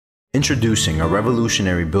Introducing a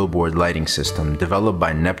revolutionary billboard lighting system developed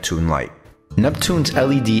by Neptun Light. Neptun's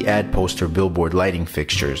LED ad poster billboard lighting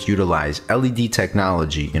fixtures utilize LED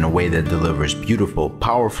technology in a way that delivers beautiful,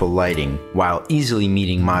 powerful lighting while easily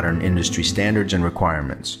meeting modern industry standards and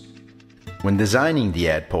requirements. When designing the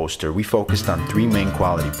ad poster, we focused on three main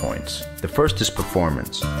quality points. The first is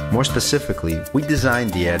performance. More specifically, we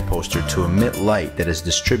designed the ad poster to emit light that is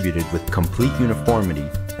distributed with complete uniformity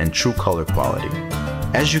and true color quality.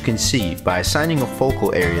 As you can see, by assigning a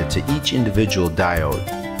focal area to each individual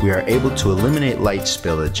diode, we are able to eliminate light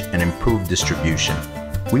spillage and improve distribution.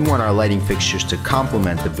 We want our lighting fixtures to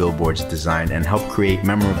complement the billboard's design and help create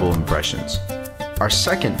memorable impressions. Our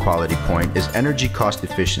second quality point is energy cost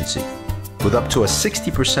efficiency. With up to a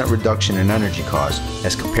 60% reduction in energy cost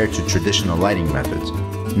as compared to traditional lighting methods,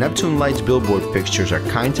 Neptun Light's billboard fixtures are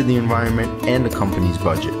kind to the environment and the company's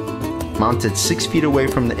budget. Mounted 6 feet away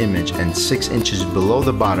from the image and 6 inches below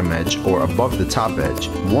the bottom edge or above the top edge,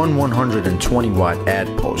 one 120-watt ad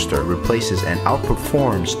poster replaces and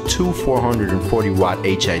outperforms two 440-watt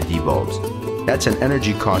HID bulbs. That's an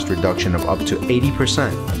energy cost reduction of up to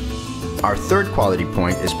 80%. Our third quality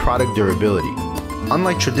point is product durability.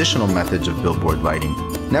 Unlike traditional methods of billboard lighting,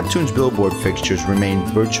 Neptun's billboard fixtures remain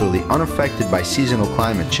virtually unaffected by seasonal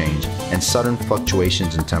climate change and sudden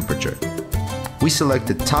fluctuations in temperature. We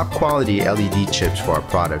selected top quality LED chips for our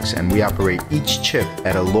products, and we operate each chip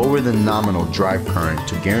at a lower than nominal drive current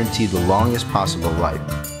to guarantee the longest possible life.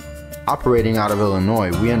 Operating out of Illinois,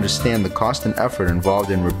 we understand the cost and effort involved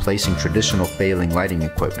in replacing traditional failing lighting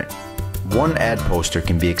equipment. One ad poster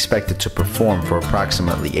can be expected to perform for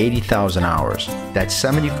approximately 80,000 hours. That's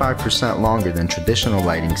 75% longer than traditional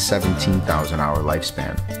lighting's 17,000-hour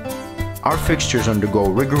lifespan. Our fixtures undergo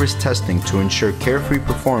rigorous testing to ensure carefree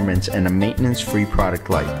performance and a maintenance-free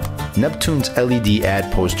product light. Neptun's LED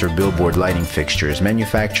ad poster billboard lighting fixture is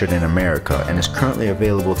manufactured in America and is currently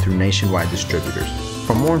available through nationwide distributors.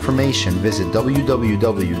 For more information, visit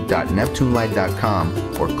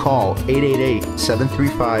www.neptunlight.com or call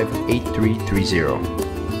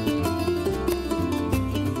 888-735-8330.